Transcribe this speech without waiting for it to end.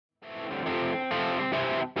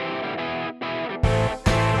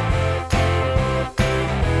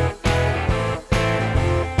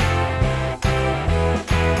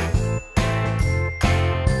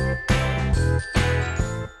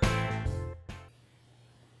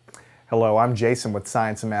Hello, I'm Jason with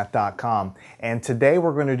ScienceandMath.com, and today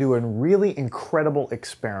we're going to do a really incredible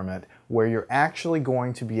experiment where you're actually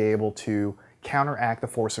going to be able to counteract the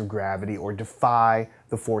force of gravity or defy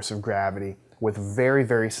the force of gravity with very,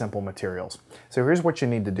 very simple materials. So here's what you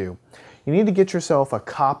need to do. You need to get yourself a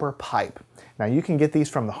copper pipe. Now you can get these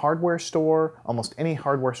from the hardware store. Almost any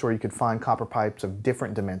hardware store you could find copper pipes of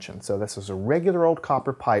different dimensions. So this is a regular old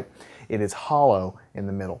copper pipe. It is hollow in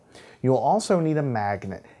the middle. You'll also need a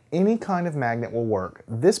magnet. Any kind of magnet will work.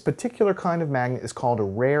 This particular kind of magnet is called a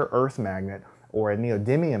rare earth magnet, or a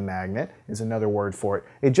neodymium magnet is another word for it.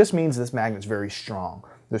 It just means this magnet's very strong.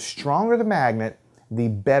 The stronger the magnet, the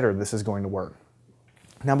better this is going to work.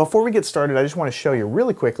 Now before we get started, I just want to show you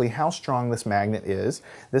really quickly how strong this magnet is.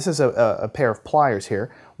 This is a pair of pliers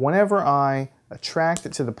here. Whenever I attract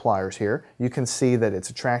it to the pliers here, you can see that it's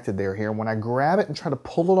attracted there here. When I grab it and try to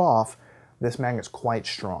pull it off, this magnet's quite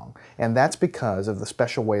strong. And that's because of the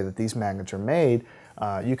special way that these magnets are made.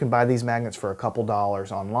 You can buy these magnets for a couple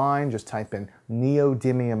dollars online. Just type in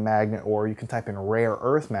neodymium magnet, or you can type in rare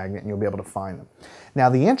earth magnet and you'll be able to find them. Now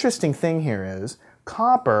the interesting thing here is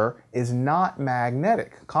copper is not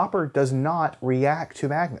magnetic. Copper does not react to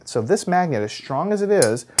magnets. So this magnet, as strong as it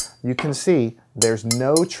is, you can see there's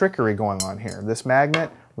no trickery going on here. This magnet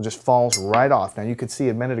just falls right off. Now you could see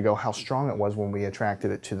a minute ago how strong it was when we attracted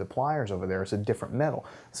it to the pliers over there. It's a different metal.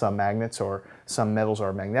 Some magnets or some metals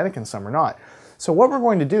are magnetic and some are not. So what we're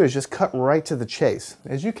going to do is just cut right to the chase.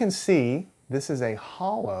 As you can see, this is a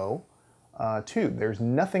hollow tube. There's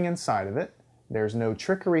nothing inside of it. There's no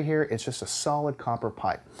trickery here. It's just a solid copper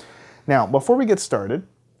pipe. Now before we get started,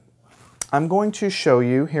 I'm going to show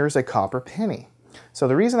you, here's a copper penny. So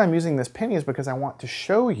the reason I'm using this penny is because I want to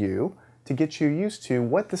show you, to get you used to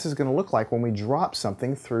what this is going to look like when we drop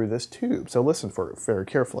something through this tube. So listen for it very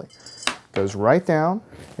carefully. It goes right down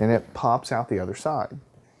and it pops out the other side.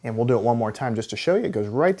 And we'll do it one more time just to show you. It goes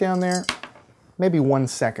right down there, maybe 1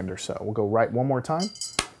 second or so. We'll go right one more time,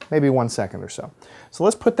 maybe 1 second or so. So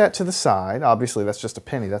let's put that to the side. Obviously that's just a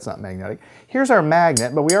penny, that's not magnetic. Here's our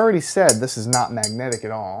magnet, but we already said this is not magnetic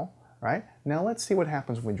at all, right? Now let's see what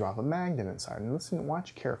happens when we drop a magnet inside. And listen,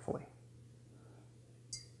 watch carefully.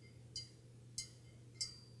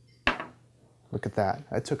 Look at that.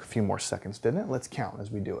 That took a few more seconds, didn't it? Let's count as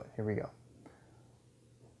we do it. Here we go.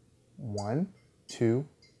 1, 2,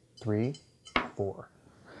 3, 4.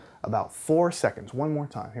 About 4 seconds. One more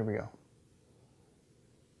time. Here we go.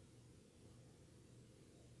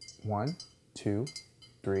 1, 2,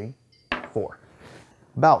 3, 4.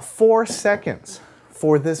 About 4 seconds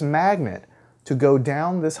for this magnet to go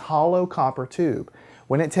down this hollow copper tube,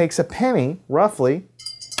 when it takes a penny, roughly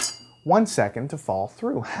 1 second to fall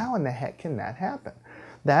through. How in the heck can that happen?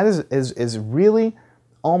 That is really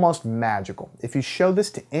almost magical. If you show this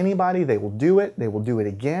to anybody, they will do it. They will do it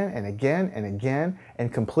again and again and again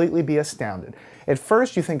and completely be astounded. At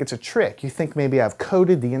first you think it's a trick. You think maybe I've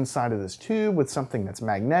coated the inside of this tube with something that's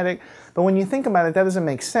magnetic. But when you think about it, that doesn't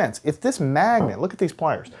make sense. If this magnet, look at these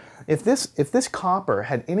pliers, if this copper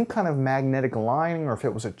had any kind of magnetic lining, or if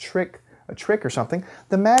it was a trick or something,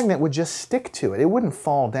 the magnet would just stick to it. It wouldn't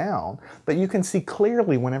fall down. But you can see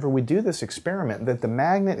clearly whenever we do this experiment that the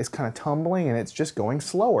magnet is kind of tumbling and it's just going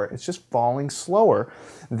slower. It's just falling slower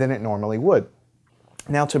than it normally would.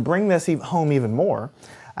 Now to bring this home even more,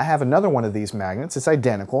 I have another one of these magnets. It's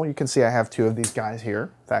identical. You can see I have two of these guys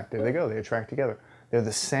here. In fact, there they go. They attract together. They're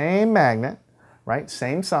the same magnet, right?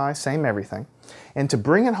 Same size, same everything. And to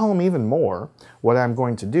bring it home even more, what I'm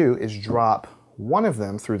going to do is drop one of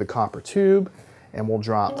them through the copper tube, and we'll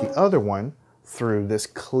drop the other one through this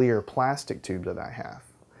clear plastic tube that I have.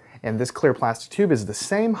 And this clear plastic tube is the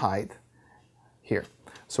same height here.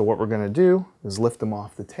 So what we're going to do is lift them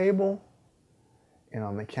off the table, and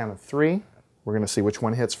on the count of 3, we're going to see which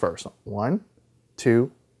one hits first. 1,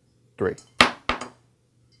 2, 3.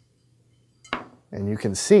 And you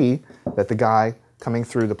can see that the guy coming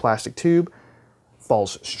through the plastic tube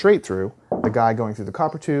falls straight through. The guy going through the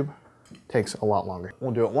copper tube takes a lot longer.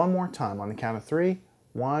 We'll do it one more time on the count of 3.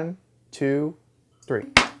 1, 2, 3.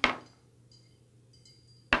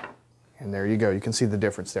 And there you go. You can see the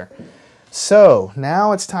difference there. So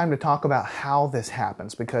now it's time to talk about how this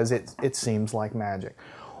happens, because it seems like magic.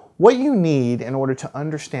 What you need in order to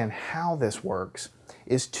understand how this works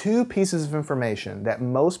is 2 pieces of information that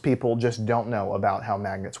most people just don't know about how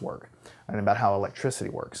magnets work and about how electricity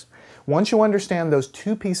works. Once you understand those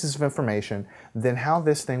 2 pieces of information, then how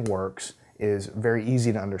this thing works is very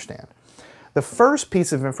easy to understand. The first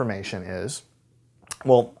piece of information is,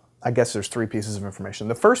 well, I guess there's three pieces of information.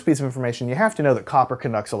 The first piece of information, you have to know that copper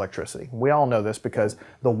conducts electricity. We all know this because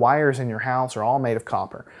the wires in your house are all made of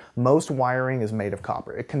copper. Most wiring is made of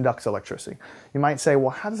copper. It conducts electricity. You might say,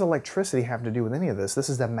 well, how does electricity have to do with any of this? This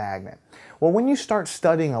is a magnet. Well, when you start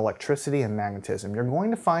studying electricity and magnetism, you're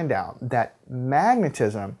going to find out that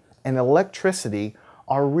magnetism and electricity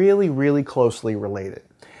are really, really closely related.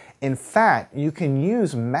 In fact, you can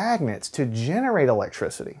use magnets to generate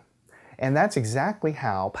electricity. And that's exactly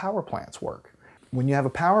how power plants work. When you have a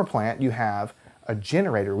power plant, you have a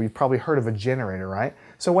generator. We've probably heard of a generator, right?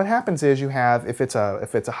 So what happens is you have, if it's a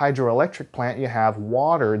hydroelectric plant, you have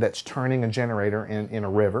water that's turning a generator in a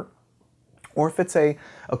river. Or if it's a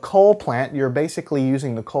coal plant, you're basically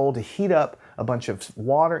using the coal to heat up a bunch of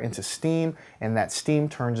water into steam, and that steam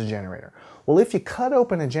turns a generator. Well, if you cut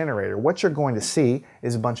open a generator, what you're going to see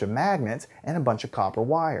is a bunch of magnets and a bunch of copper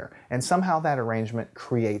wire. And somehow that arrangement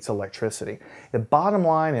creates electricity. The bottom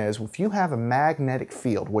line is, if you have a magnetic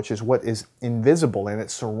field, which is what is invisible and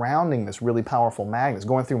it's surrounding this really powerful magnet, it's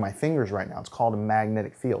going through my fingers right now, it's called a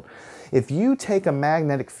magnetic field. If you take a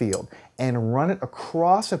magnetic field and run it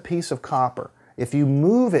across a piece of copper, if you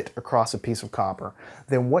move it across a piece of copper,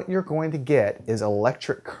 then what you're going to get is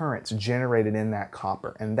electric currents generated in that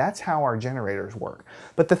copper. And that's how our generators work.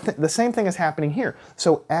 But the same thing is happening here.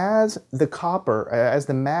 So as the copper, as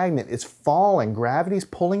the magnet is falling, gravity's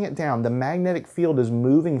pulling it down, the magnetic field is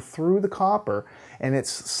moving through the copper and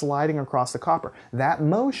it's sliding across the copper. That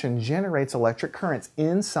motion generates electric currents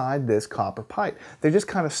inside this copper pipe. They just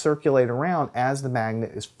kind of circulate around as the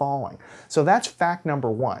magnet is falling. So that's fact number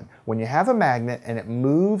one. When you have a magnet and it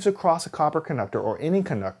moves across a copper conductor or any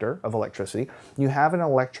conductor of electricity, you have an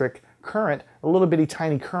electric current, a little bitty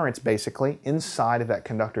tiny currents basically inside of that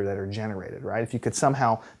conductor that are generated, right? If you could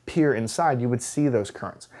somehow peer inside, you would see those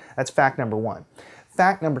currents. That's fact number one.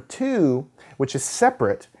 Fact number two, which is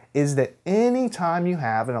separate, is that any time you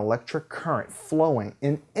have an electric current flowing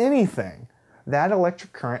in anything, that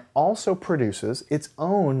electric current also produces its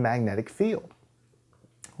own magnetic field,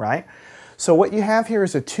 right? So what you have here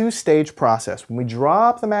is a two-stage process. When we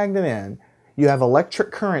drop the magnet in, you have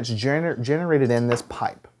electric currents generated in this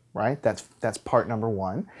pipe, right? That's part number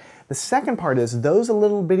one. The second part is those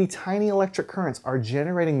little bitty tiny electric currents are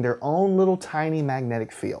generating their own little tiny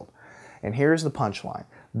magnetic field. And here's the punchline.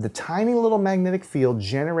 The tiny little magnetic field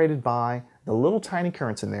generated by the little tiny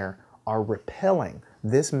currents in there are repelling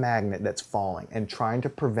this magnet that's falling and trying to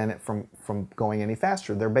prevent it from going any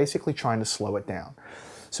faster. They're basically trying to slow it down.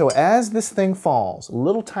 So as this thing falls,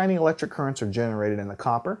 little tiny electric currents are generated in the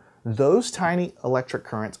copper. Those tiny electric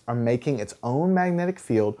currents are making its own magnetic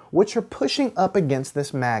field, which are pushing up against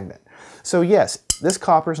this magnet. So yes, this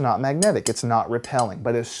copper is not magnetic, it's not repelling,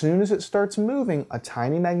 but as soon as it starts moving, a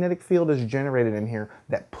tiny magnetic field is generated in here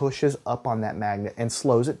that pushes up on that magnet and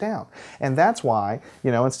slows it down. And that's why,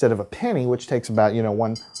 instead of a penny, which takes about,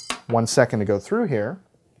 one second to go through here,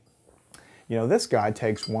 this guy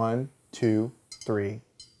takes 1, 2, 3,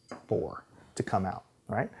 4 to come out,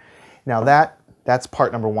 right? Now that's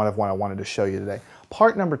part number one of what I wanted to show you today.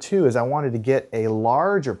 Part number two is I wanted to get a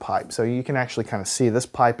larger pipe. So you can actually kind of see this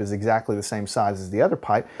pipe is exactly the same size as the other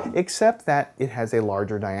pipe, except that it has a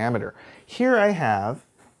larger diameter. Here I have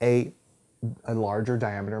a larger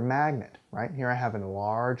diameter magnet, right? Here I have a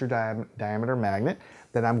larger diameter magnet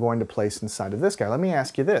that I'm going to place inside of this guy. Let me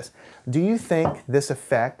ask you this. Do you think this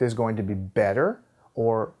effect is going to be better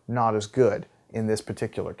or not as good in this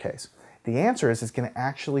particular case? The answer is it's going to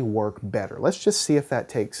actually work better. Let's just see if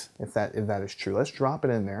that is true. Let's drop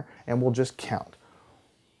it in there and we'll just count.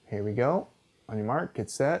 Here we go. On your mark,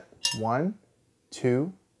 get set. 1,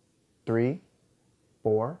 2, 3,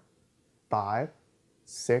 4, 5,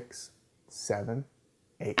 6, 7,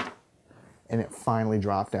 8. And it finally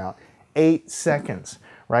dropped out. 8 seconds,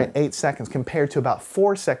 right? 8 seconds compared to about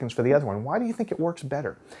 4 seconds for the other one. Why do you think it works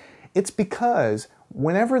better? It's because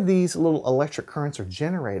whenever these little electric currents are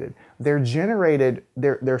generated,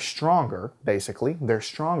 they're stronger, basically. They're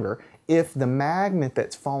stronger if the magnet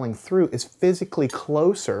that's falling through is physically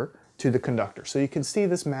closer to the conductor. So you can see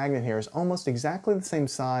this magnet here is almost exactly the same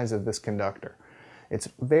size as this conductor. It's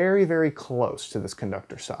very, very close to this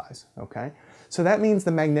conductor size, okay? So that means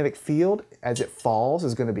the magnetic field, as it falls,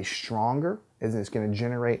 is going to be stronger, and it's going to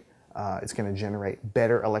generate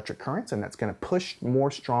better electric currents, and that's going to push more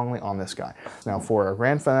strongly on this guy. Now for our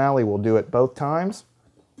grand finale, we'll do it both times.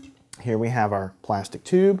 Here we have our plastic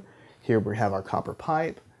tube, here we have our copper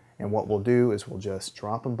pipe, and what we'll do is we'll just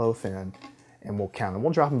drop them both in and we'll count them.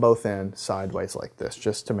 We'll drop them both in sideways like this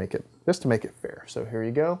just to make it fair. So here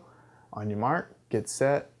you go. On your mark, get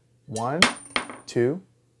set. 1, 2,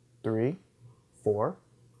 3, 4,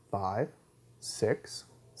 5, 6,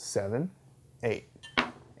 7, 8.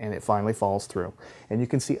 And it finally falls through. And you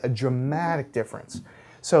can see a dramatic difference.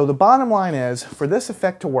 So the bottom line is, for this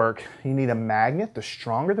effect to work, you need a magnet. The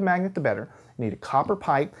stronger the magnet, the better. You need a copper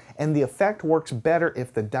pipe, and the effect works better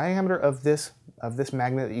if the diameter of this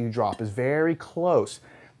magnet that you drop is very close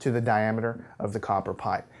to the diameter of the copper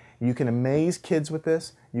pipe. You can amaze kids with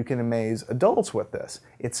this. You can amaze adults with this.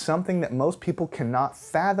 It's something that most people cannot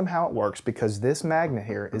fathom how it works because this magnet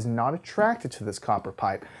here is not attracted to this copper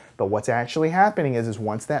pipe. But what's actually happening is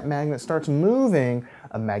once that magnet starts moving,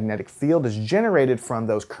 a magnetic field is generated from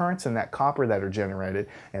those currents in that copper that are generated,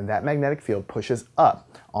 and that magnetic field pushes up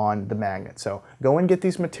on the magnet. So go and get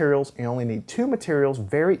these materials. You only need 2 materials,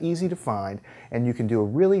 very easy to find, and you can do a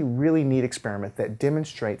really, really neat experiment that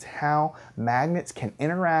demonstrates how magnets can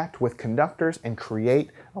interact with conductors and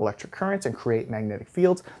create electric currents and create magnetic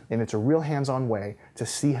fields, and it's a real hands-on way to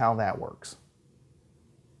see how that works.